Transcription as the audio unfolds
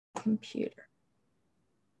computer.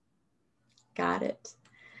 Got it.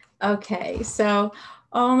 Okay, so,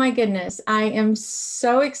 oh my goodness, I am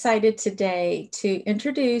so excited today to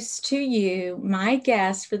introduce to you my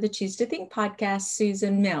guest for the Choose to Think podcast,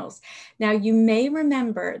 Susan Mills. Now, you may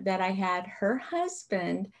remember that I had her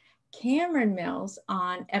husband, Cameron Mills,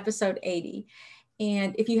 on episode 80.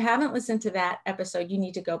 And if you haven't listened to that episode, you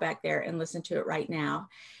need to go back there and listen to it right now.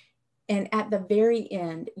 And at the very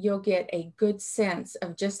end, you'll get a good sense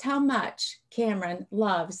of just how much Cameron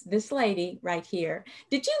loves this lady right here.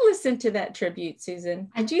 Did you listen to that tribute, Susan?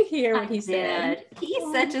 Did you hear what he said? He's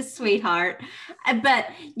such a sweetheart. But,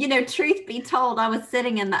 you know, truth be told, I was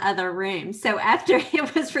sitting in the other room. So after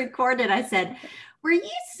it was recorded, I said, were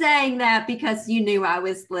you saying that because you knew I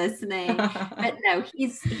was listening? But no,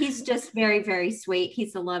 he's just very, very sweet.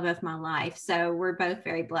 He's the love of my life. So we're both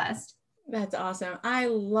very blessed. That's awesome. I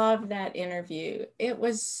love that interview. It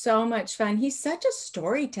was so much fun. He's such a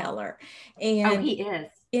storyteller and he is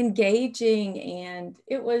engaging. And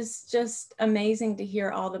it was just amazing to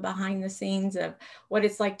hear all the behind the scenes of what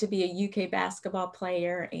it's like to be a UK basketball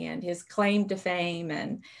player and his claim to fame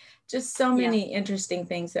and just so many interesting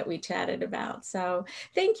things that we chatted about. So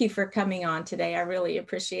thank you for coming on today. I really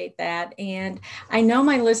appreciate that. And I know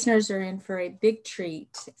my listeners are in for a big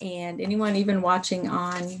treat, and anyone even watching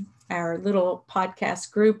on our little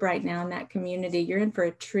podcast group right now in that community, you're in for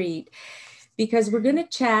a treat because we're going to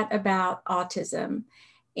chat about autism.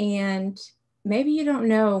 And maybe you don't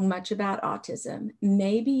know much about autism.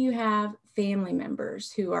 Maybe you have family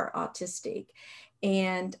members who are autistic.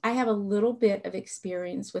 And I have a little bit of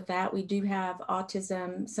experience with that. We do have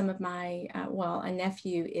autism. Some of my, a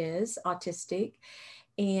nephew is autistic.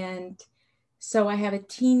 And so I have a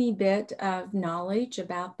teeny bit of knowledge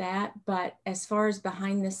about that. But as far as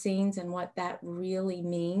behind the scenes and what that really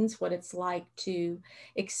means, what it's like to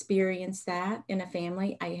experience that in a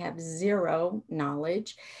family, I have zero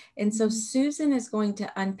knowledge. And so Susan is going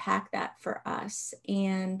to unpack that for us.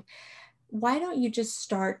 And why don't you just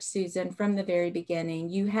start, Susan, from the very beginning?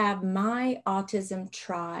 You have My Autism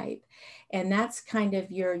Tribe, and that's kind of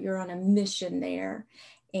you're on a mission there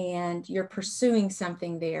and you're pursuing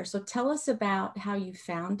something there. So tell us about how you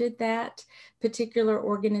founded that particular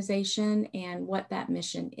organization and what that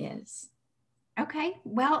mission is. Okay.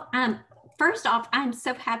 Well, first off, I'm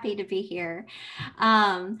so happy to be here.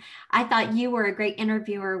 I thought you were a great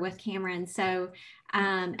interviewer with Cameron. So,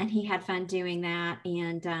 and he had fun doing that.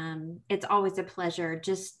 And it's always a pleasure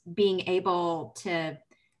just being able to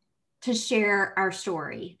share our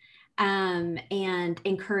story and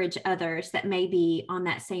encourage others that may be on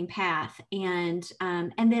that same path. And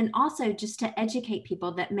then also just to educate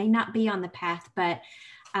people that may not be on the path, but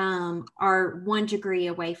are one degree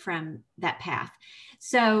away from that path.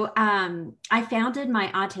 So I founded My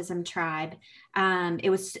Autism Tribe. It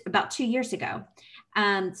was about 2 years ago.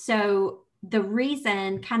 So the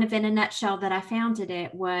reason, kind of in a nutshell, that I founded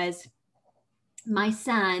it was my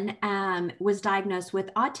son was diagnosed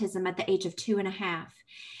with autism at the age of 2.5.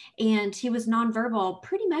 And he was nonverbal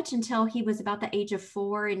pretty much until he was about the age of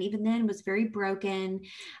 4. And even then was very broken.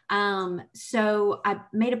 So I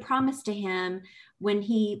made a promise to him when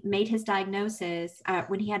he made his diagnosis,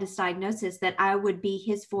 when he had his diagnosis, that I would be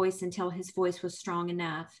his voice until his voice was strong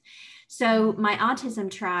enough. So My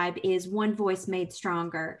Autism Tribe is one voice made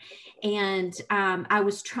stronger. And I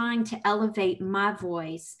was trying to elevate my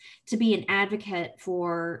voice to be an advocate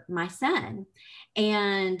for my son,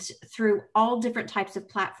 and through all different types of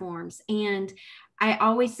platforms. And I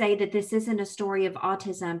always say that this isn't a story of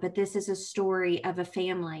autism, but this is a story of a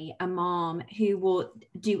family, a mom who will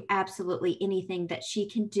do absolutely anything that she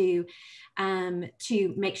can do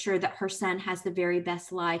to make sure that her son has the very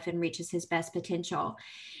best life and reaches his best potential.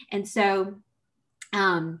 And so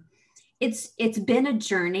it's been a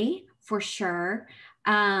journey for sure.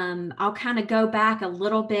 I'll kind of go back a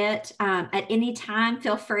little bit at any time.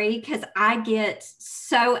 Feel free, because I get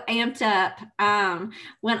so amped up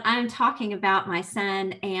when I'm talking about my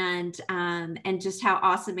son and just how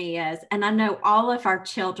awesome he is. And I know all of our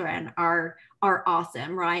children are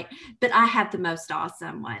awesome, right? But I have the most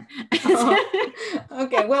awesome one.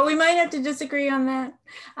 Okay, well, we might have to disagree on that.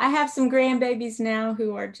 I have some grandbabies now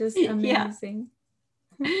who are just amazing.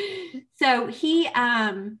 Yeah. So he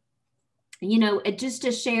just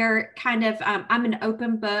to share kind of, I'm an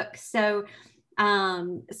open book. So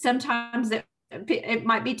sometimes it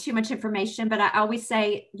might be too much information, but I always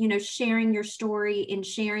say, sharing your story and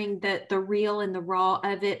sharing the real and the raw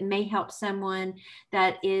of it may help someone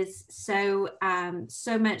that is so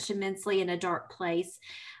much immensely in a dark place.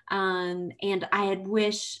 And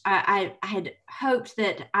I had hoped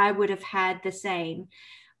that I would have had the same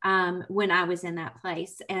when I was in that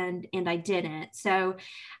place, and I didn't. So,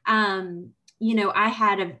 I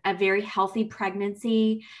had a very healthy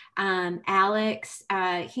pregnancy. Alex,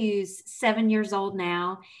 who's 7 years old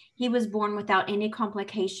now, he was born without any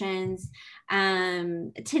complications.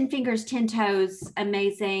 10 fingers, 10 toes,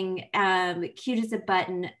 amazing, cute as a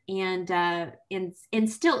button, and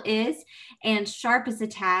still is, and sharp as a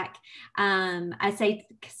tack. I say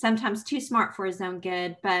sometimes too smart for his own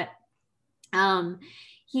good, but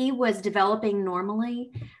he was developing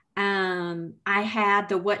normally. I had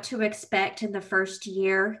the what to expect in the first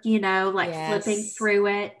year, Yes. flipping through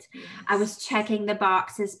it. Yes. I was checking the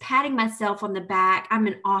boxes, patting myself on the back. I'm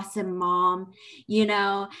an awesome mom,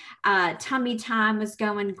 tummy time was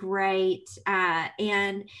going great.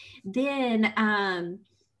 And then,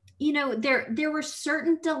 there were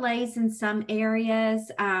certain delays in some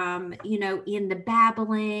areas, in the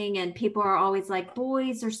babbling, and people are always like,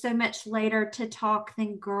 boys are so much later to talk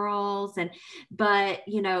than girls. But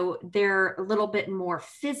they're a little bit more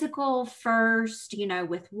physical first,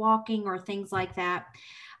 with walking or things like that.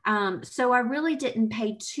 So I really didn't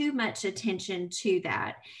pay too much attention to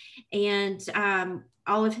that. And,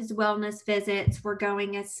 all of his wellness visits were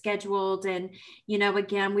going as scheduled. And,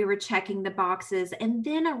 again, we were checking the boxes. And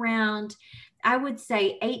then around, I would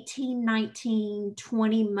say 18, 19,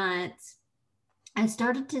 20 months, I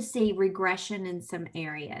started to see regression in some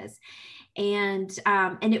areas. And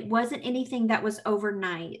it wasn't anything that was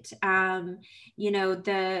overnight. A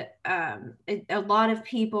lot of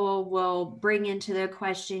people will bring into the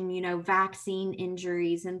question, vaccine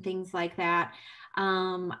injuries and things like that.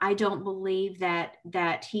 I don't believe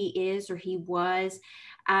that he is, or he was,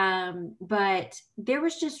 but there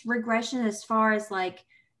was just regression as far as like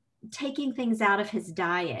taking things out of his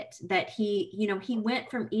diet, that he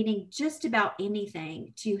went from eating just about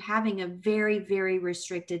anything to having a very, very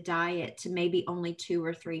restricted diet to maybe only 2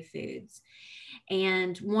 or 3 foods.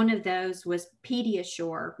 And one of those was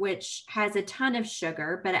Pediasure, which has a ton of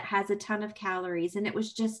sugar, but it has a ton of calories. And it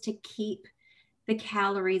was just to keep the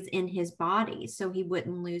calories in his body so he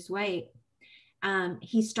wouldn't lose weight.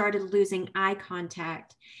 He started losing eye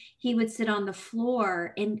contact. He would sit on the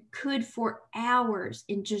floor and could for hours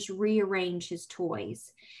and just rearrange his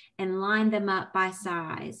toys and line them up by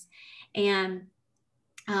size. And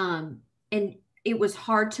it was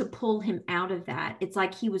hard to pull him out of that. It's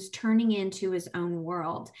like he was turning into his own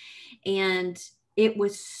world. And it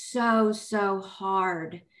was so, so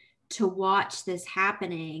hard to watch this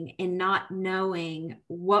happening and not knowing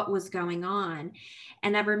what was going on.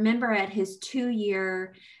 And I remember at his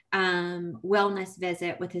 2-year wellness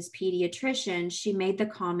visit with his pediatrician, she made the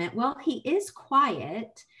comment, well, he is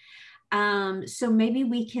quiet. So maybe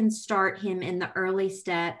we can start him in the early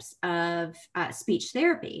steps of speech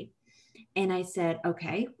therapy. And I said,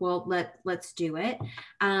 okay, well, let's do it.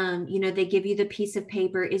 They give you the piece of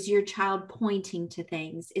paper. Is your child pointing to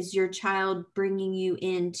things? Is your child bringing you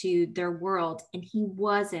into their world? And he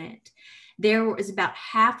wasn't. There was about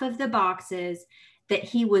half of the boxes that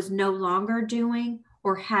he was no longer doing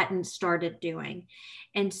or hadn't started doing.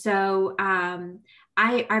 And so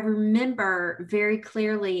I remember very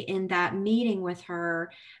clearly in that meeting with her,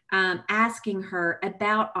 asking her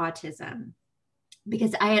about autism,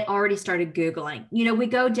 because I had already started Googling. We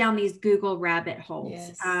go down these Google rabbit holes,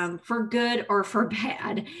 yes, for good or for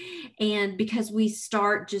bad. And because we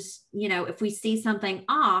start just, if we see something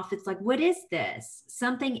off, it's like, what is this?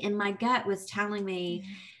 Something in my gut was telling me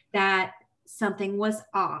that something was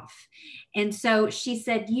off. And so she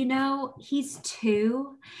said, he's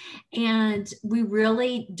 2, and we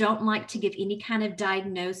really don't like to give any kind of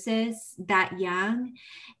diagnosis that young.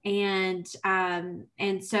 And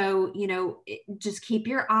so, just keep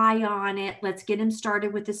your eye on it. Let's get him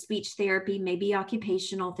started with the speech therapy, maybe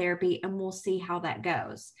occupational therapy, and we'll see how that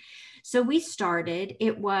goes. So we started.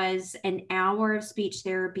 It was an hour of speech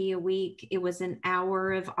therapy a week. It was an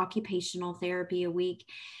hour of occupational therapy a week.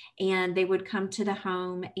 And they would come to the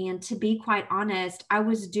home. And to be quite honest, I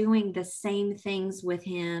was doing the same things with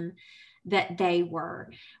him that they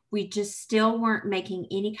were. We just still weren't making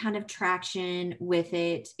any kind of traction with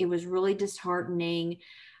it. It was really disheartening.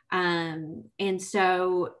 And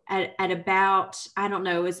so at about, I don't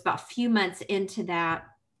know, it was about a few months into that,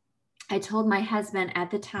 I told my husband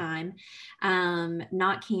at the time,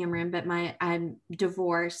 not Cameron, but I'm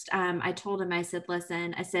divorced. I told him, I said,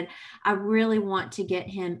 listen, I really want to get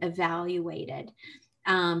him evaluated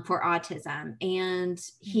for autism. And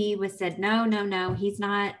he said, no, he's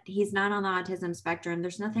not on the autism spectrum.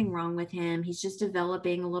 There's nothing wrong with him. He's just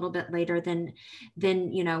developing a little bit later than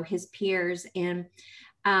his peers. And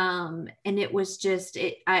And it was just,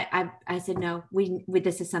 I said, no,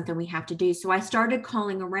 this is something we have to do. So I started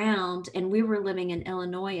calling around, and we were living in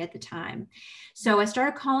Illinois at the time. So I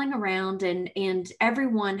started calling around, and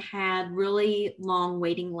everyone had really long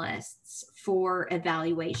waiting lists for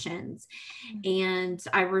evaluations. And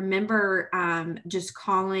I remember just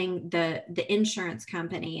calling the insurance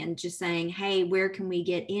company and just saying, hey, where can we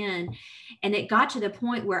get in? And it got to the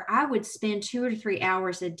point where I would spend 2 or 3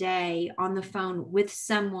 hours a day on the phone with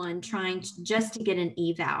someone trying just to get an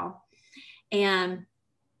eval. And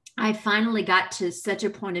I finally got to such a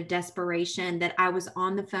point of desperation that I was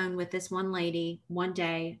on the phone with this one lady one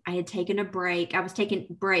day. I had taken a break. I was taking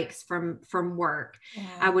breaks from work. Wow.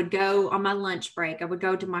 I would go on my lunch break. I would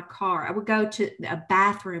go to my car. I would go to a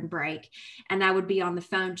bathroom break, and I would be on the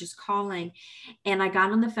phone just calling. And I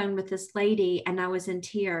got on the phone with this lady, and I was in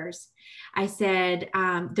tears. I said,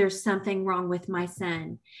 there's something wrong with my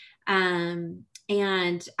son.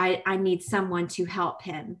 And I need someone to help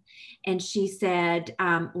him. And she said,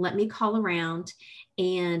 let me call around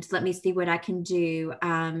and let me see what I can do.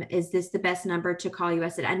 Is this the best number to call you? I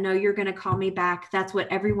said, I know you're going to call me back. That's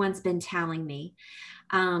what everyone's been telling me.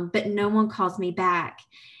 But no one calls me back.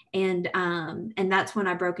 And that's when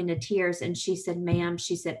I broke into tears. And she said, ma'am,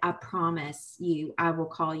 she said, I promise you, I will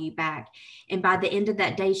call you back. And by the end of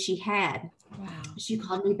that day, she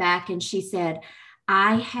called me back, and she said,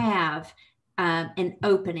 I have an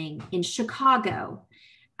opening in Chicago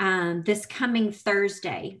this coming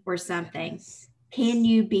Thursday or something. Can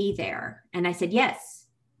you be there? And I said, yes,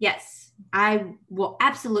 I will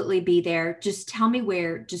absolutely be there. Just tell me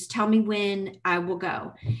where, just tell me when, I will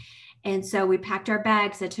go. And so we packed our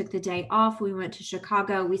bags. I took the day off. We went to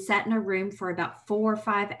Chicago. We sat in a room for about 4 or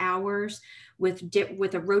 5 hours with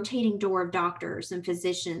a rotating door of doctors and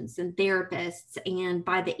physicians and therapists. And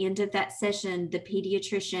by the end of that session, the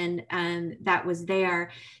pediatrician that was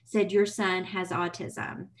there said, your son has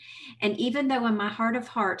autism. And even though in my heart of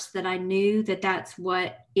hearts that I knew that that's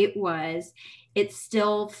what it was, it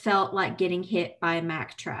still felt like getting hit by a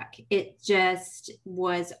Mack truck. It just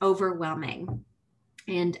was overwhelming.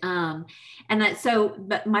 But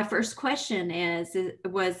my first question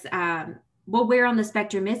was, well, where on the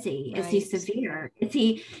spectrum is he? Is he severe? Is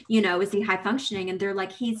he, is he high functioning? And they're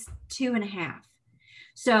like, he's 2.5.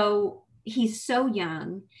 So he's so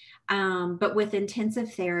young. But with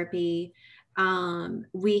intensive therapy,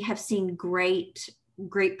 we have seen great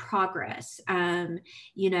progress, but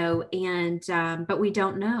we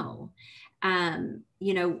don't know,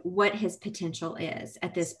 what his potential is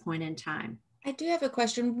at this point in time. I do have a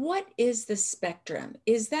question. What is the spectrum?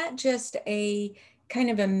 Is that just a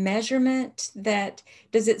kind of a measurement that,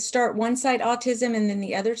 does it start one side autism and then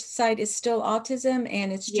the other side is still autism,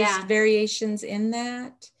 and it's just variations in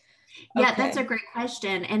that? Yeah, that's a great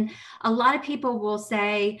question. And a lot of people will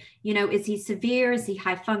say, is he severe? Is he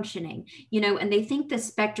high functioning? And they think the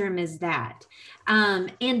spectrum is that.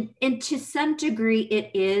 And to some degree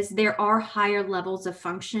it is. There are higher levels of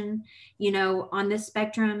function, on this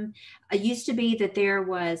spectrum. It used to be that there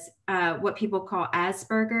was what people call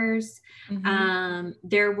Asperger's. Mm-hmm.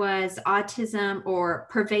 There was autism or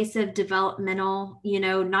pervasive developmental,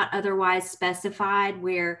 not otherwise specified,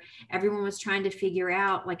 where everyone was trying to figure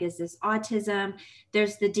out, like, is this autism?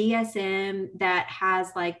 There's the DSM that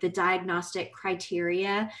has like the diagnostic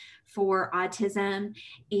criteria for autism.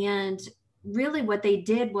 And really what they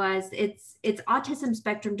did was it's autism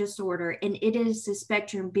spectrum disorder. And it is a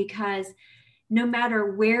spectrum because no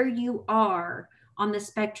matter where you are on the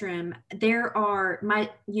spectrum, there are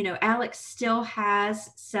Alex still has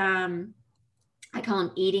some, I call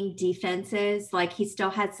them eating defenses. Like he still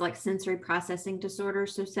has like sensory processing disorder.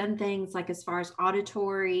 So some things like as far as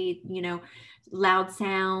auditory, loud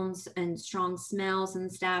sounds and strong smells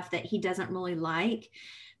and stuff that he doesn't really like.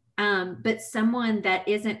 But someone that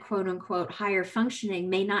isn't quote unquote higher functioning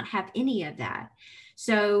may not have any of that.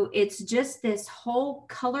 So it's just this whole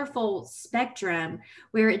colorful spectrum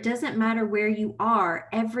where it doesn't matter where you are,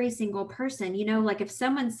 every single person, like if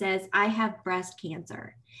someone says, I have breast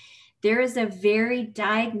cancer, there is a very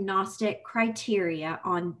diagnostic criteria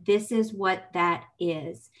on this is what that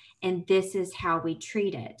is, and this is how we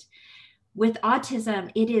treat it. With autism,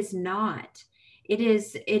 it is not. It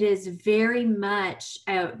is very much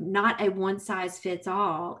not a one size fits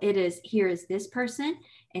all. It is, here is this person,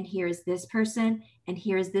 and here is this person, and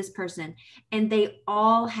here is this person. And they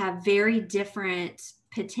all have very different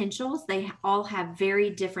potentials. They all have very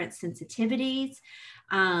different sensitivities,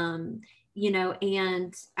 and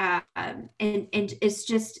it's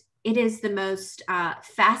just, it is the most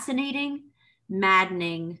fascinating,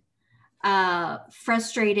 maddening,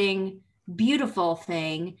 frustrating, beautiful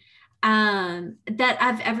thing that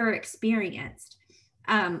I've ever experienced.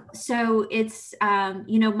 So it's,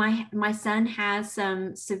 my son has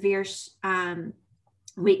some severe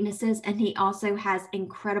weaknesses, and he also has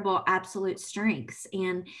incredible absolute strengths,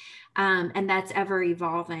 and that's ever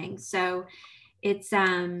evolving. So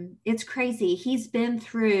it's crazy. He's been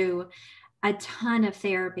through a ton of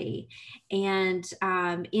therapy, and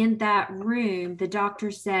in that room, the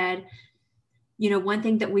doctor said, one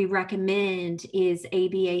thing that we recommend is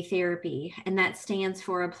ABA therapy, and that stands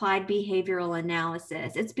for Applied Behavioral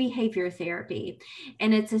Analysis. It's behavior therapy,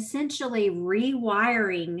 and it's essentially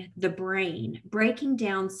rewiring the brain, breaking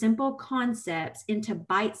down simple concepts into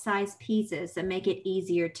bite-sized pieces that make it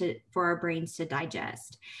easier for our brains to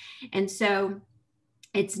digest. And so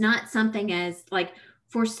it's not something as like,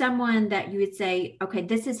 for someone that you would say, okay,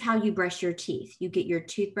 this is how you brush your teeth. You get your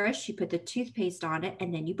toothbrush, you put the toothpaste on it,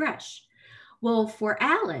 and then you brush. Well, for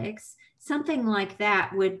Alex, something like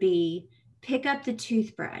that would be pick up the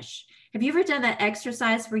toothbrush. Have you ever done that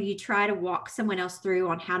exercise where you try to walk someone else through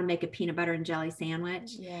on how to make a peanut butter and jelly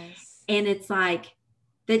sandwich? Yes. And it's like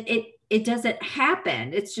that it doesn't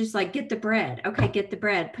happen. It's just like, get the bread. Okay, get the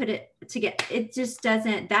bread, put it together. It just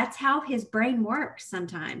doesn't. That's how his brain works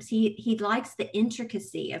sometimes. He likes the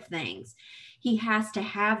intricacy of things. He has to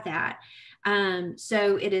have that.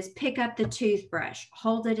 So it is pick up the toothbrush,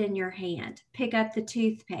 hold it in your hand, pick up the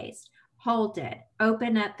toothpaste, hold it,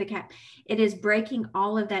 open up the cap. It is breaking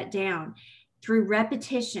all of that down through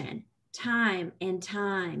repetition, time and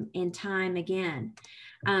time and time again.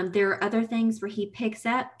 There are other things where he picks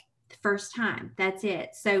up the first time. That's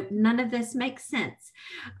it. So none of this makes sense.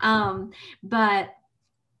 But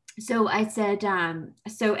so I said,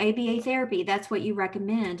 so ABA therapy, that's what you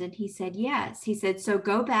recommend? And he said, yes. He said, so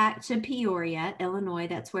go back to Peoria, Illinois,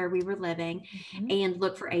 that's where we were living, and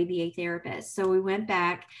look for ABA therapists. So we went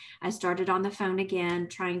back. I started on the phone again,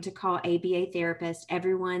 trying to call ABA therapists.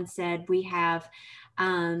 Everyone said we have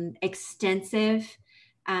extensive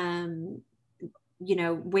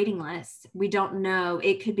waiting lists. We don't know.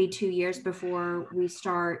 It could be 2 years before we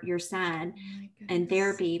start your son in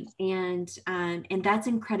therapy. And that's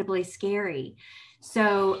incredibly scary.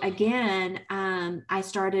 So again, I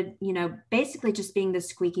started, basically just being the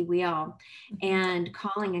squeaky wheel and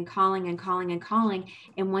calling and calling and calling and calling.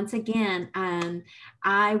 And once again,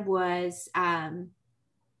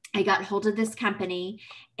 I got hold of this company,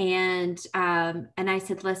 and I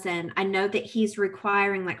said, listen, I know that he's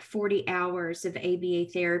requiring like 40 hours of ABA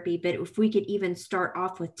therapy, but if we could even start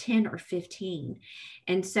off with 10 or 15.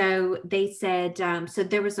 And so they said, so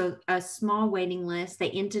there was a small waiting list.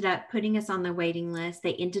 They ended up putting us on the waiting list.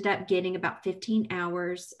 They ended up getting about 15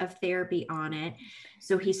 hours of therapy on it.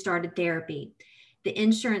 So he started therapy. The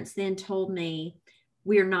insurance then told me,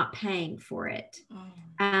 we're not paying for it.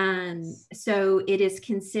 So it is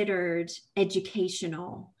considered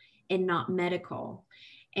educational and not medical.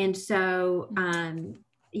 And so,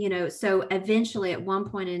 so eventually at one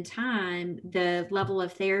point in time, the level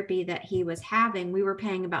of therapy that he was having, we were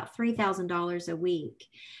paying about $3,000 a week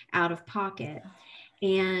out of pocket.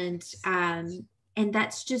 And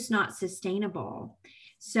that's just not sustainable.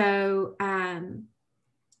 So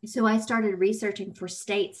I started researching for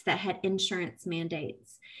states that had insurance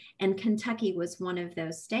mandates, and Kentucky was one of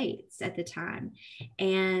those states at the time.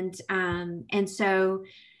 And so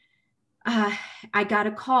I got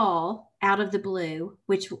a call out of the blue,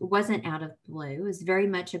 which wasn't out of the blue. It was very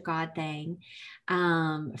much a God thing,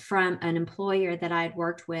 from an employer that I'd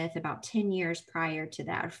worked with about 10 years prior to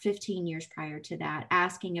that, or 15 years prior to that,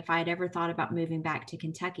 asking if I'd ever thought about moving back to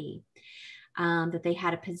Kentucky. That they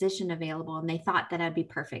had a position available, and they thought that I'd be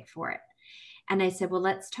perfect for it. And I said, well,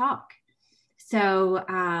 let's talk. So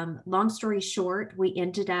long story short, we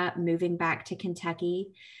ended up moving back to Kentucky.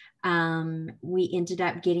 We ended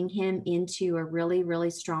up getting him into a really,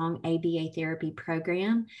 really strong ABA therapy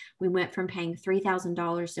program. We went from paying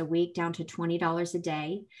 $3,000 a week down to $20 a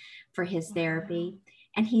day for his therapy.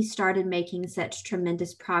 And he started making such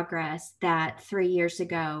tremendous progress that 3 years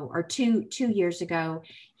ago, or two years ago,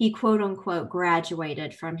 he quote unquote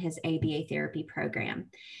graduated from his ABA therapy program.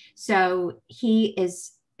 So he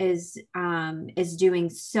is doing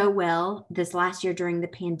so well. This last year during the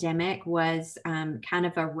pandemic was kind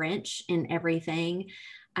of a wrench in everything.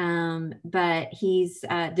 But he's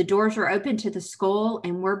the doors are open to the school,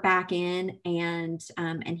 and we're back in, and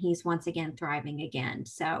he's once again thriving again.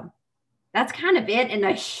 So that's kind of it in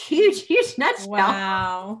a huge, huge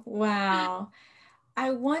nutshell. Wow. I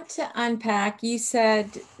want to unpack, you said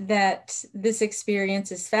that this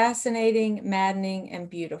experience is fascinating, maddening, and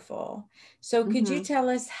beautiful. So could you Mm-hmm. tell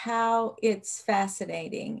us how it's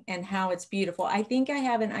fascinating and how it's beautiful? I think I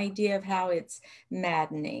have an idea of how it's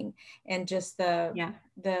maddening and just Yeah.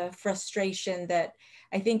 the frustration that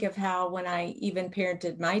I think of how when I even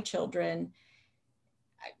parented my children,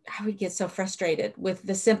 I would get so frustrated with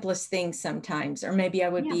the simplest things sometimes, or maybe I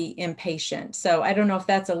would Yeah. be impatient. So I don't know if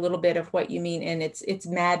that's a little bit of what you mean. And it's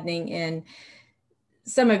maddening. And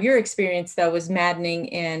some of your experience though was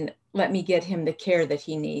maddening and let me get him the care that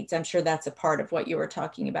he needs. I'm sure that's a part of what you were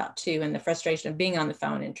talking about too, and the frustration of being on the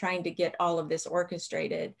phone and trying to get all of this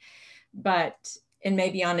orchestrated. But and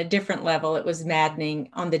maybe on a different level, it was maddening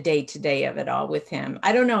on the day to day of it all with him.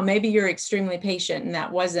 I don't know, maybe you're extremely patient and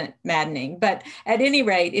that wasn't maddening. But at any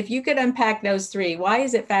rate, if you could unpack those three, why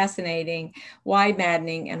is it fascinating, why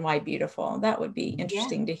maddening, and why beautiful? That would be Yeah.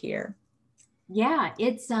 interesting to hear. Yeah.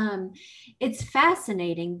 It's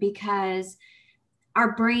fascinating because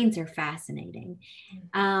our brains are fascinating.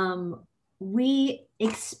 Um, we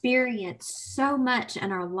experience so much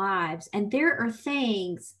in our lives, and there are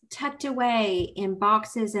things tucked away in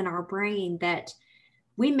boxes in our brain that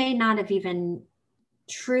we may not have even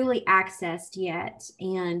truly accessed yet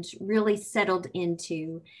and really settled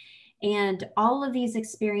into. And all of these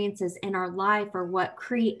experiences in our life are what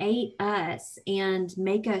create us and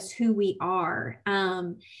make us who we are.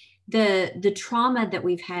 The trauma that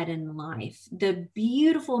we've had in life, the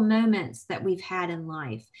beautiful moments that we've had in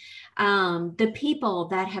life, the people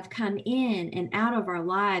that have come in and out of our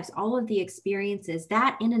lives, all of the experiences,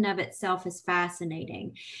 that in and of itself is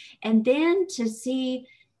fascinating. And then to see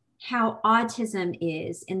how autism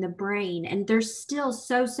is in the brain, and there's still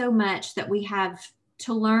so much that we have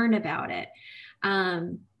to learn about it.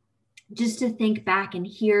 Um, just to think back and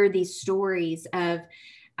hear these stories of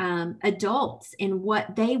adults and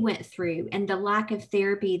what they went through and the lack of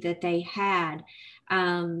therapy that they had,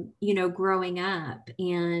 growing up,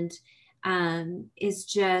 and is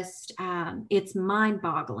just, it's mind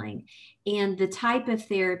boggling. And the type of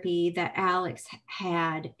therapy that Alex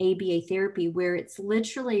had, ABA therapy, where it's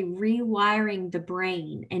literally rewiring the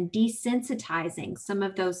brain and desensitizing some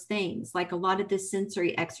of those things, like a lot of the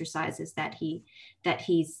sensory exercises that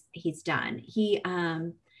he's done.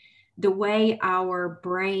 The way our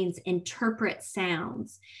brains interpret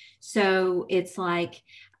sounds. So it's like,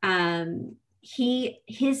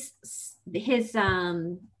 his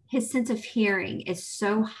sense of hearing is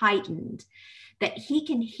so heightened that he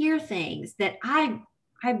can hear things that I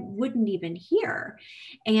wouldn't even hear.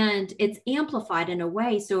 And it's amplified in a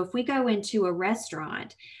way. So if we go into a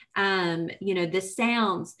restaurant, the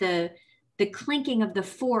sounds, the clinking of the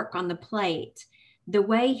fork on the plate, the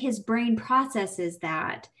way his brain processes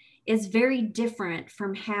that is very different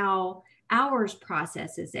from how ours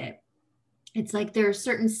processes it. It's like there are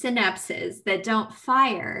certain synapses that don't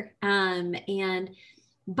fire.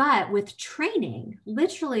 But with training,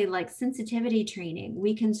 literally like sensitivity training,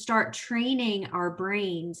 we can start training our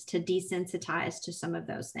brains to desensitize to some of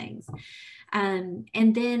those things. And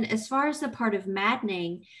then as far as the part of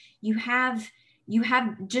maddening, you have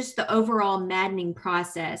just the overall maddening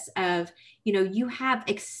process of, you have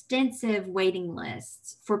extensive waiting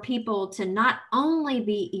lists for people to not only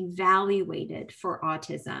be evaluated for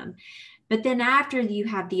autism, but then after you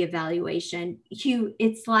have the evaluation,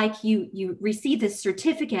 it's like you receive this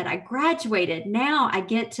certificate. I graduated. Now I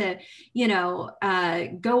get to,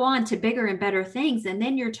 go on to bigger and better things. And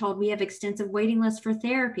then you're told we have extensive waiting lists for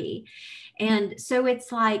therapy. And so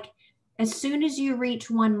it's like, as soon as you reach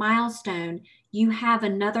one milestone, you have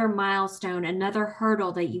another milestone, another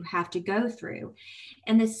hurdle that you have to go through.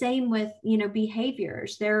 And the same with,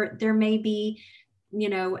 behaviors. There may be,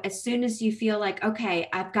 as soon as you feel like, okay,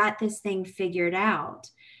 I've got this thing figured out,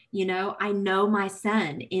 I know my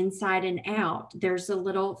son inside and out. There's a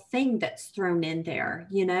little thing that's thrown in there,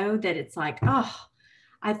 that it's like, oh,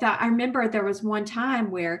 I remember there was one time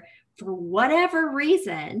where, for whatever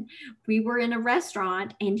reason, we were in a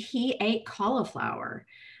restaurant and he ate cauliflower,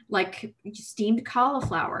 like steamed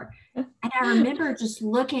cauliflower. And I remember just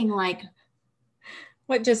looking like,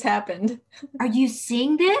 What just happened? are you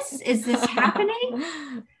seeing this? Is this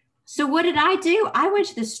happening? So what did I do? I went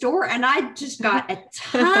to the store and I just got a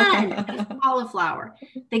ton of cauliflower.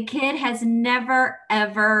 The kid has never,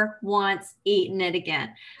 ever once eaten it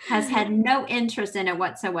again, has had no interest in it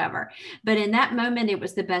whatsoever. But in that moment, it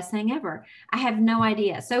was the best thing ever. I have no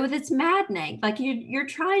idea. So it's maddening. Like you're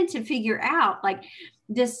trying to figure out like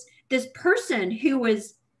this person who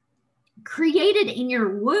was created in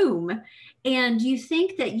your womb And you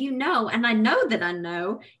think that and I know that I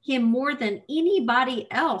know him more than anybody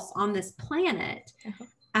else on this planet. Uh-huh.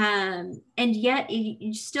 And yet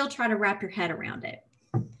you still try to wrap your head around it.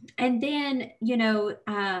 And then,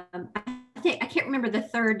 I can't remember the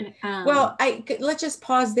third. Well, let's just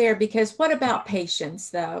pause there, because what about patience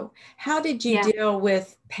though? How did you Yeah. deal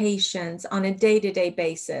with patience on a day-to-day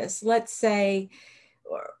basis? Let's say,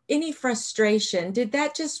 or any frustration, did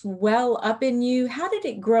that just well up in you? How did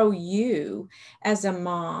it grow you as a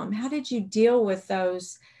mom? How did you deal with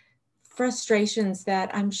those frustrations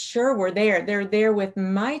that I'm sure were there? They're there with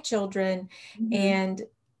my children, Mm-hmm. and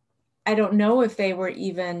I don't know if they were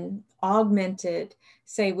even augmented,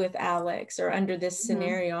 say with Alex or under this Mm-hmm.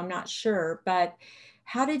 scenario. I'm not sure, but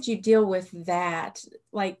how did you deal with that?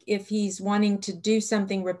 Like if he's wanting to do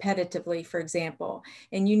something repetitively, for example,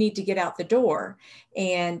 and you need to get out the door,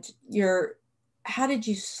 and how did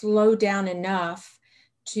you slow down enough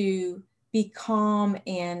to be calm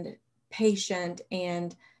and patient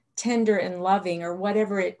and tender and loving, or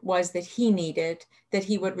whatever it was that he needed, that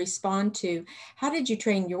he would respond to? How did you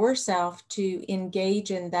train yourself to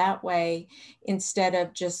engage in that way instead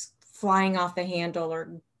of just flying off the handle or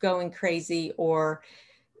going crazy, or,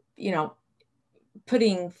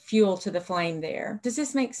 putting fuel to the flame there? Does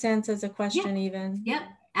this make sense as a Yeah. question even? Yep.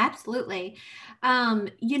 Absolutely.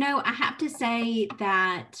 I have to say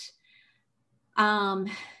that um,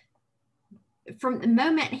 from the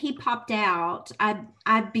moment he popped out,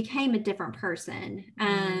 I became a different person.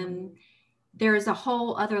 There's a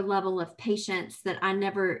whole other level of patience that I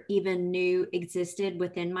never even knew existed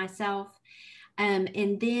within myself.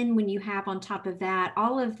 And then when you have on top of that,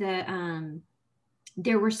 all of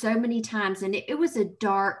there were so many times, and it was a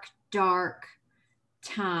dark, dark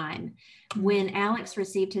time when Alex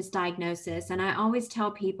received his diagnosis. And I always tell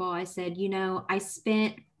people, I said, I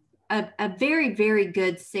spent a very, very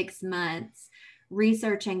good 6 months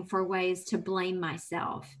researching for ways to blame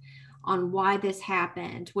myself on why this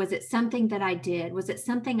happened. Was it something that I did? Was it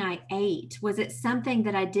something I ate? Was it something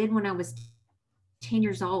that I did when I was 10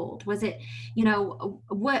 years old? Was it,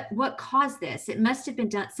 what caused this? It must have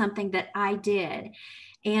been something that I did.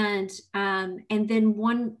 And then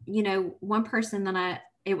one person that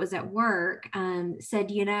it was at work,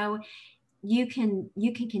 said, you can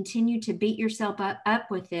continue to beat yourself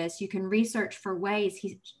up with this. You can research for ways.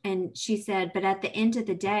 And she said, but at the end of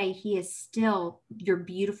the day, he is still your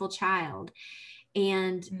beautiful child.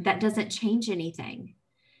 And that doesn't change anything.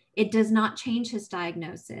 It does not change his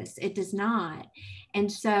diagnosis. It does not.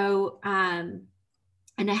 And so, and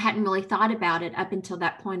I hadn't really thought about it up until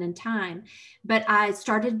that point in time, but I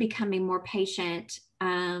started becoming more patient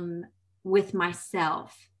with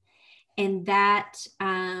myself. And that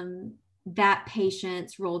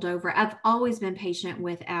patience rolled over. I've always been patient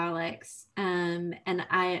with Alex. And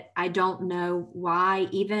I don't know why,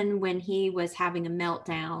 even when he was having a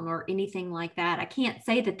meltdown or anything like that, I can't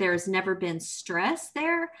say that there's never been stress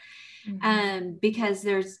there. Because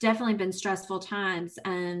there's definitely been stressful times.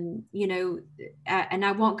 And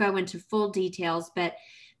I won't go into full details, but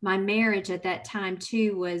my marriage at that time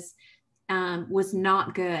too was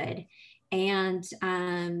not good. And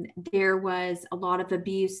there was a lot of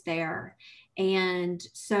abuse there. And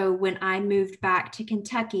so when I moved back to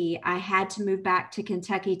Kentucky, I had to move back to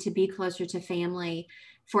Kentucky to be closer to family,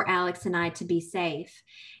 for Alex and I to be safe.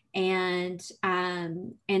 And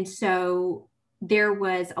so there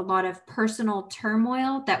was a lot of personal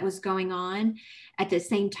turmoil that was going on at the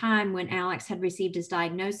same time when Alex had received his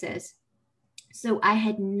diagnosis. So I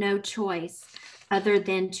had no choice other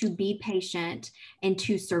than to be patient and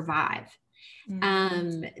to survive.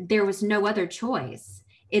 There was no other choice.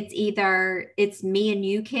 It's either it's me and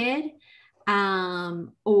you, kid,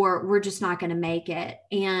 or we're just not going to make it.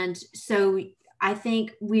 And so I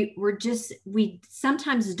think we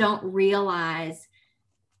sometimes don't realize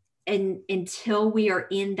until we are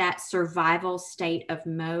in that survival state of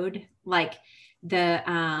mode, like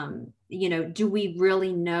do we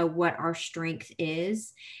really know what our strength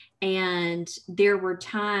is? And there were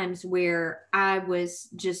times where I was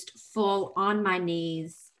just full on my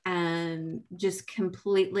knees, just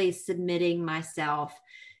completely submitting myself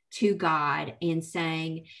to God and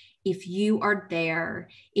saying, if you are there,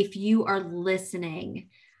 if you are listening,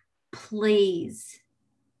 please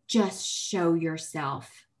just show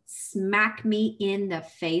yourself. Smack me in the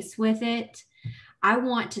face with it. I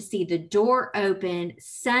want to see the door open,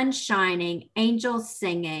 sun shining, angels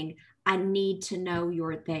singing. I need to know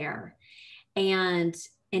you're there. And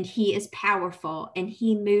he is powerful, and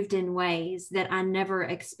he moved in ways that I never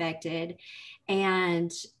expected.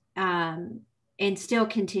 And and still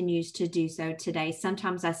continues to do so today.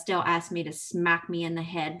 Sometimes I still ask me to smack me in the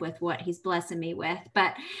head with what he's blessing me with,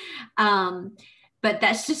 but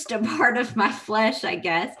that's just a part of my flesh, I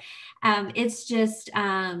guess. It's just,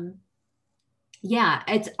 yeah,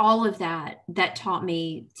 it's all of that taught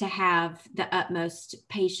me to have the utmost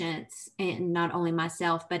patience in not only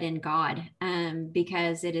myself, but in God,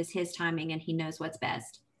 because it is his timing and he knows what's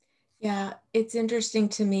best. Yeah, it's interesting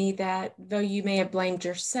to me that though you may have blamed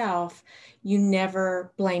yourself, you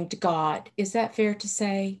never blamed God. Is that fair to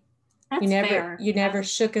say? That's fair. You never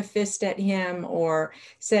shook a fist at him or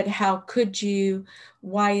said, how could you?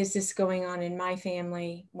 Why is this going on in my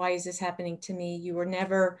family? Why is this happening to me? You were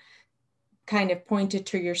never kind of pointed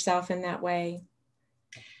to yourself in that way.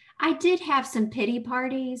 I did have some pity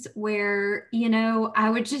parties where,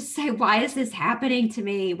 I would just say, why is this happening to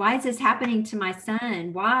me? Why is this happening to my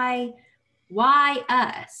son? Why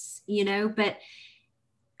us?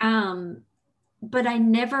 But I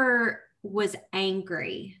never was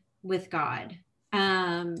angry with God.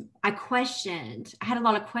 I had a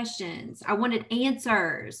lot of questions. I wanted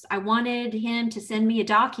answers. I wanted him to send me a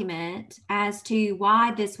document as to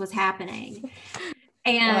why this was happening.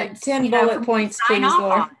 And like 10 bullet points, please,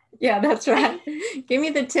 Lord. Yeah, that's right. Give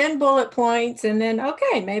me the 10 bullet points and then,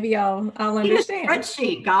 okay, maybe I'll understand.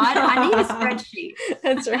 Spreadsheet, God. I need a spreadsheet.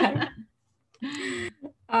 That's right.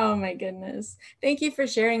 Oh my goodness. Thank you for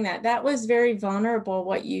sharing that. That was very vulnerable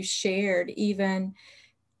what you shared, even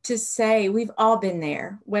to say we've all been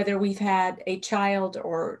there, whether we've had a child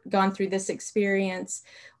or gone through this experience.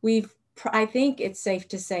 I think it's safe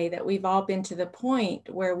to say that we've all been to the point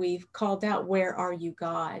where we've called out, where are you,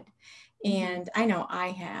 God? And I know I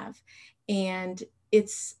have. And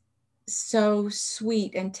it's so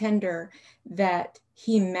sweet and tender that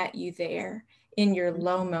he met you there in your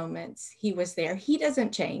low moments. He was there. He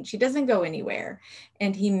doesn't change. He doesn't go anywhere.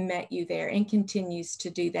 And he met you there and continues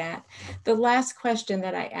to do that. The last question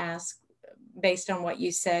that I asked, based on what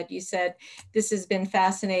you said, this has been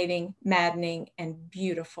fascinating, maddening, and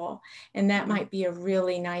beautiful. And that might be a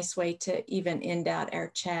really nice way to even end out our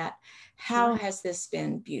chat. How has this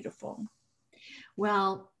been beautiful?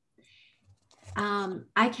 Well,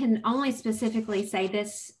 I can only specifically say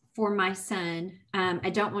this for my son.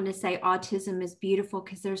 I don't want to say autism is beautiful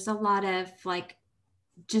because there's a lot of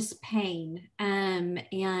just pain. And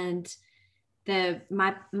my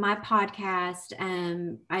podcast,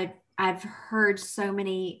 I've heard so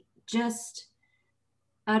many just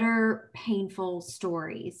utter painful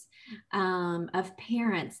stories of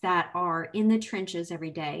parents that are in the trenches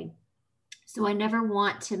every day. So I never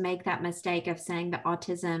want to make that mistake of saying that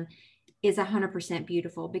autism is 100%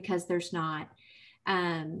 beautiful, because there's not,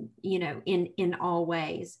 in all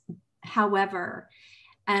ways. However,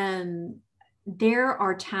 there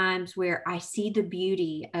are times where I see the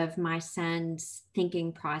beauty of my son's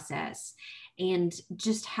thinking process and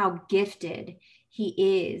just how gifted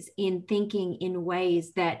he is in thinking in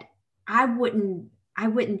ways that I wouldn't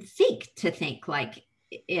think like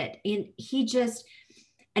it.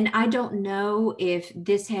 And I don't know if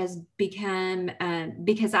this has become,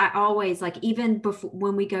 because I always, even before,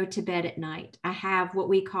 when we go to bed at night, I have what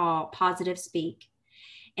we call positive speak.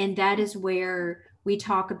 And that is where we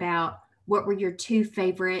talk about what were your 2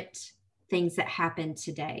 favorite things that happened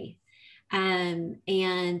today. And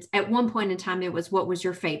at one point in time, it was, what was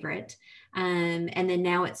your favorite? And then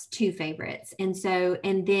now it's 2 favorites. And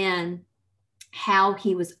then how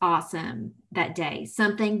he was awesome that day,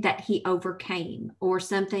 something that he overcame, or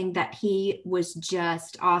something that he was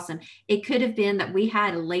just awesome. It could have been that we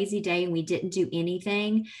had a lazy day and we didn't do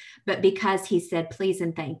anything, but because he said please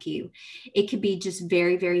and thank you. It could be just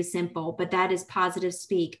very, very simple, but that is positive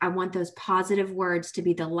speak. I want those positive words to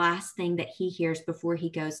be the last thing that he hears before he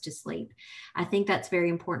goes to sleep. I think that's very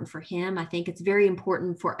important for him. I think it's very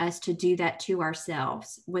important for us to do that to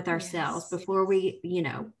ourselves, with ourselves, before we,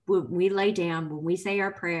 when we lay down, when we say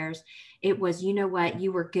our prayers. It was, you know what,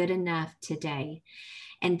 you were good enough today,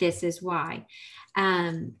 and this is why.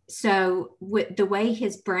 So with the way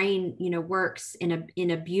his brain, works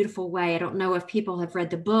in a beautiful way. I don't know if people have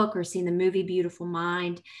read the book or seen the movie Beautiful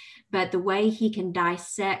Mind, but the way he can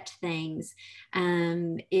dissect things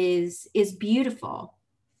is beautiful.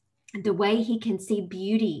 The way he can see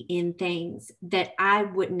beauty in things that I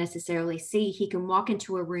wouldn't necessarily see. He can walk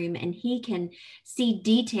into a room and he can see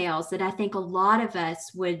details that I think a lot of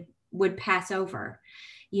us would pass over.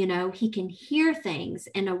 He can hear things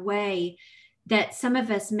in a way that some of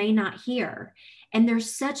us may not hear. And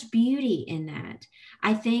there's such beauty in that.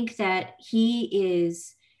 I think that he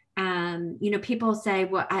is, people say,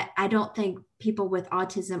 well, I don't think people with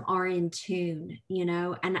autism are in tune,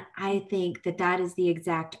 and I think that is the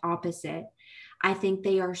exact opposite. I think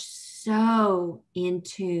they are so in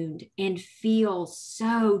tuned and feel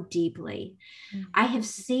so deeply. I have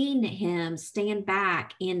seen him stand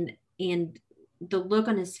back and the look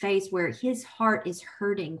on his face where his heart is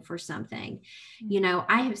hurting for something.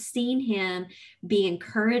 I have seen him be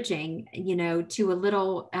encouraging, to a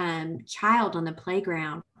little child on the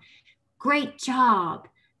playground. Great job.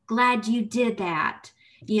 Glad you did that.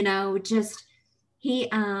 Just he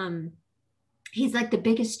he's like the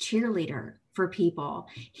biggest cheerleader for people.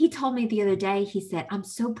 He told me the other day, he said, "I'm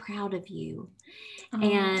so proud of you."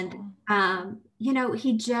 And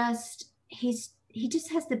he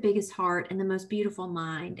just has the biggest heart and the most beautiful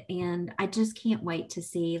mind, and I just can't wait to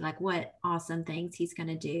see like what awesome things he's going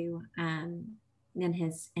to do in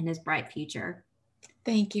his bright future.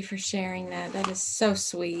 Thank you for sharing that. That is so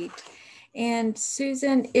sweet. And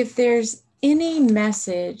Susan, if there's any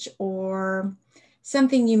message or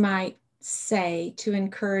something you might say to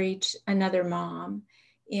encourage another mom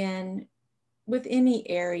with any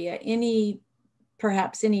area,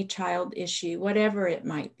 perhaps any child issue, whatever it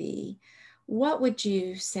might be, what would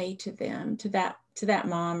you say to them, to that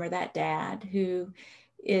mom or that dad who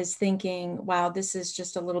is thinking, wow, this is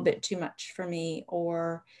just a little bit too much for me,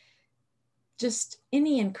 or just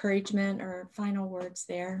any encouragement or final words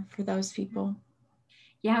there for those people?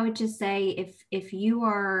 Yeah, I would just say if you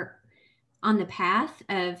are on the path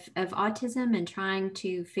of autism and trying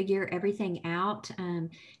to figure everything out,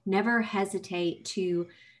 never hesitate to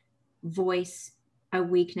voice a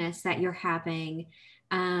weakness that you're having.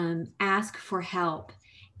 Ask for help.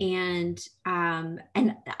 And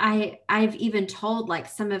I've even told like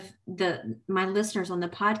some of my listeners on the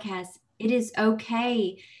podcast, it is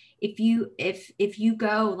okay if you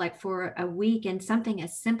go like for a week and something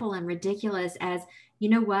as simple and ridiculous as, you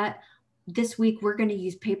know what, this week we're going to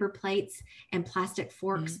use paper plates and plastic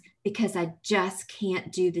forks because I just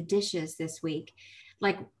can't do the dishes this week.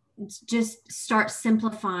 Like, just start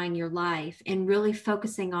simplifying your life and really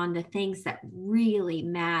focusing on the things that really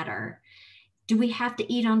matter. Do we have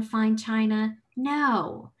to eat on fine china?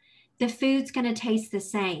 No. The food's going to taste the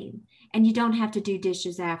same, and you don't have to do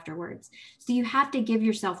dishes afterwards. So you have to give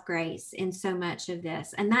yourself grace in so much of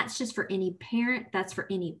this. And that's just for any parent, that's for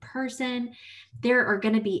any person. There are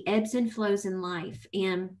going to be ebbs and flows in life.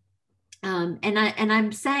 And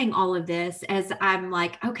I'm saying all of this as I'm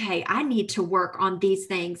like, okay, I need to work on these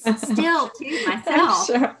things still to myself.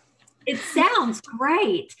 Sure. It sounds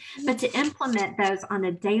great, but to implement those on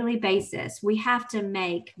a daily basis, we have to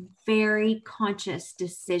make very conscious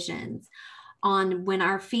decisions on when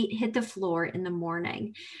our feet hit the floor in the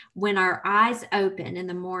morning, when our eyes open in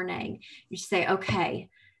the morning. You say, okay,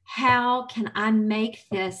 how can I make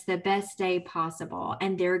this the best day possible?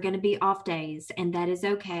 And there are going to be off days, and that is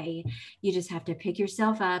okay. You just have to pick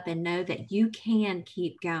yourself up and know that you can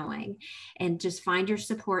keep going, and just find your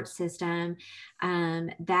support system.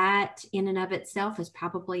 That in and of itself is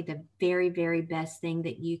probably the very, very best thing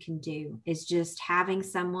that you can do, is just having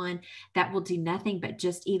someone that will do nothing but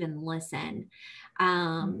just even listen,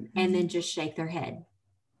 and then just shake their head.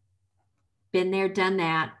 Been there, done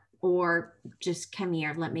that. Or just come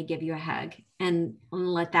here, let me give you a hug, and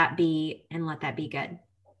let that be good.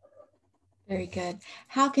 Very good.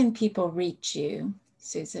 How can people reach you,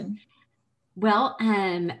 Susan? Well,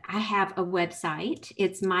 I have a website.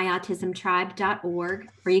 It's myautismtribe.org,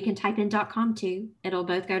 or you can type in .com too. It'll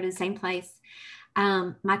both go to the same place.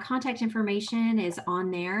 My contact information is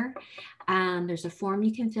on there. There's a form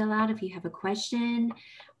you can fill out if you have a question.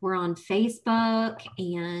 We're on Facebook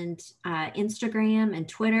and Instagram and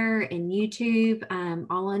Twitter and YouTube,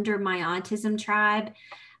 all under My Autism Tribe.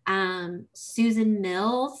 Susan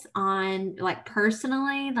Mills on like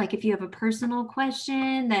personally, like if you have a personal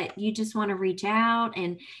question that you just want to reach out,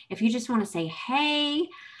 and if you just want to say, hey,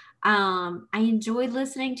 I enjoyed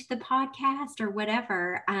listening to the podcast or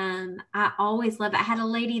whatever. I always love it. I had a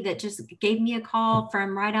lady that just gave me a call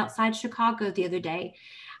from right outside Chicago the other day.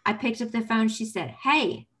 I picked up the phone. She said,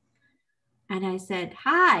 hey. And I said,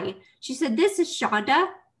 hi. She said, this is Shonda.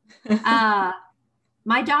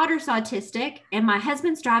 My daughter's autistic and my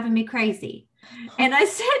husband's driving me crazy. And I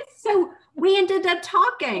said, so we ended up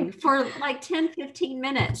talking for like 10, 15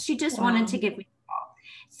 minutes. She just wanted to give me a call.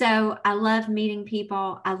 So I love meeting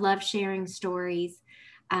people. I love sharing stories,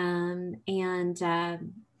 and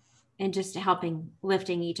just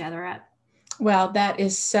lifting each other up. Well, that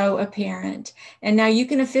is so apparent. And now you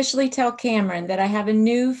can officially tell Cameron that I have a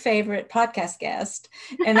new favorite podcast guest,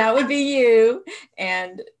 and that would be you.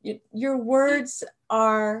 And your words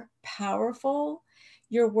are powerful.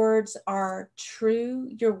 Your words are true.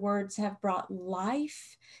 Your words have brought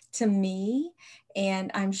life to me,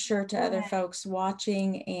 and I'm sure to other folks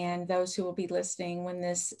watching and those who will be listening when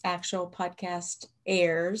this actual podcast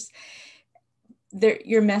airs.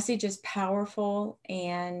 Your message is powerful,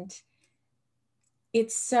 and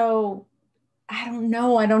it's so, I don't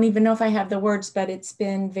know, I don't even know if I have the words, but it's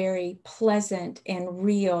been very pleasant and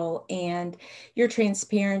real. And your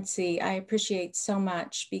transparency, I appreciate so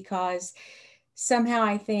much, because somehow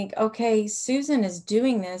I think, okay, Susan is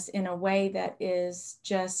doing this in a way that is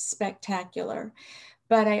just spectacular.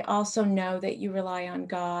 But I also know that you rely on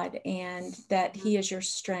God, and that He is your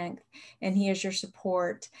strength and He is your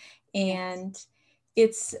support. And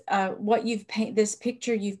it's what you've painted, this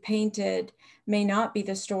picture you've painted may not be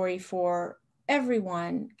the story for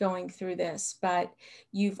everyone going through this, but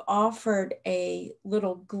you've offered a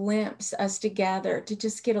little glimpse, us together, to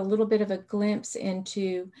just get a little bit of a glimpse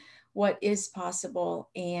into what is possible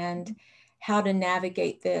and how to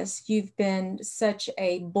navigate this. You've been such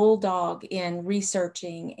a bulldog in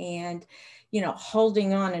researching and,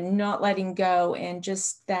 holding on and not letting go, and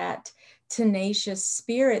just that tenacious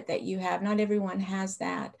spirit that you have. Not everyone has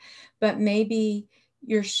that, but maybe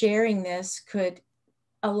you're sharing this could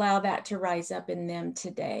allow that to rise up in them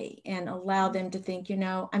today, and allow them to think,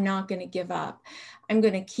 I'm not going to give up. I'm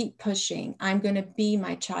going to keep pushing. I'm going to be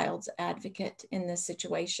my child's advocate in this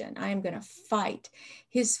situation. I am going to fight.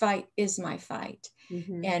 His fight is my fight.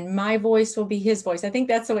 Mm-hmm. And my voice will be his voice. I think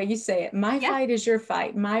that's the way you say it. My fight is your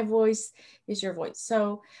fight. My voice is your voice.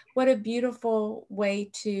 So what a beautiful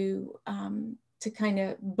way to kind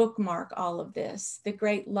of bookmark all of this, the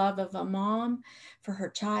great love of a mom for her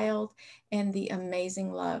child, and the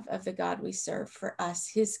amazing love of the God we serve for us,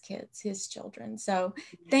 his kids, his children. So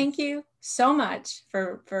thank you so much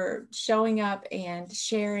for showing up and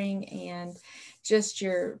sharing, and just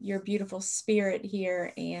your beautiful spirit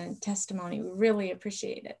here and testimony. We really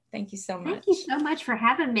appreciate it. Thank you so much. Thank you so much for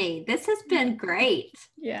having me. This has been great.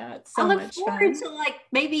 Yeah, it's so much fun. I look forward to,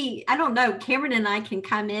 maybe, I don't know, Cameron and I can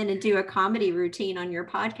come in and do a comedy routine on your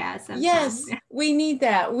podcast sometime. Yes, we need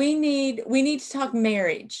that. We need to talk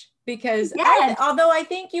marriage, because although I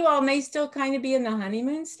think you all may still kind of be in the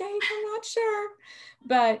honeymoon stage, I'm not sure.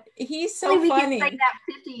 But he's so funny. We can say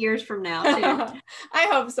that 50 years from now too. I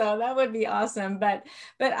hope so. That would be awesome. But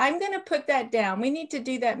I'm going to put that down. We need to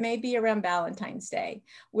do that maybe around Valentine's Day.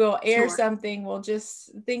 We'll air something. We'll just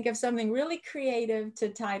think of something really creative to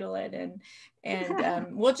title it,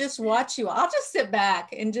 and we'll just watch you. I'll just sit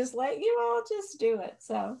back and just let you all just do it.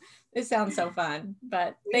 So it sounds so fun.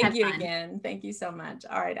 But thank you again. Thank you so much.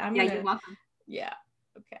 All right. You're welcome. Yeah.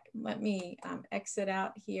 Okay. Let me exit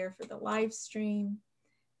out here for the live stream.